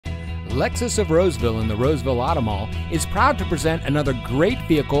Lexus of Roseville in the Roseville Auto Mall is proud to present another great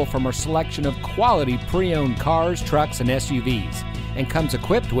vehicle from our selection of quality pre-owned cars, trucks, and SUVs, and comes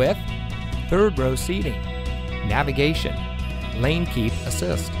equipped with third row seating, navigation, lane keep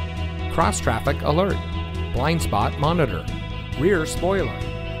assist, cross traffic alert, blind spot monitor, rear spoiler,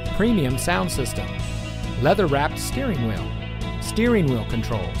 premium sound system, leather wrapped steering wheel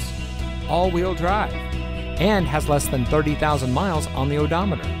controls, all-wheel drive, and has less than 30,000 miles on the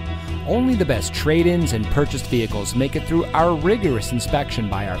odometer. Only the best trade-ins and purchased vehicles make it through our rigorous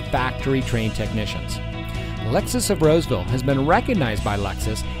inspection by our factory-trained technicians. Lexus of Roseville has been recognized by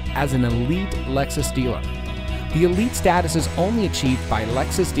Lexus as an elite Lexus dealer. The elite status is only achieved by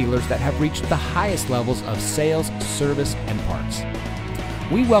Lexus dealers that have reached the highest levels of sales, service, and parts.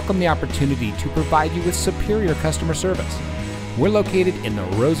 We welcome the opportunity to provide you with superior customer service. We're located in the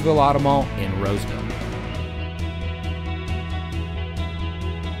Roseville Auto Mall in Roseville.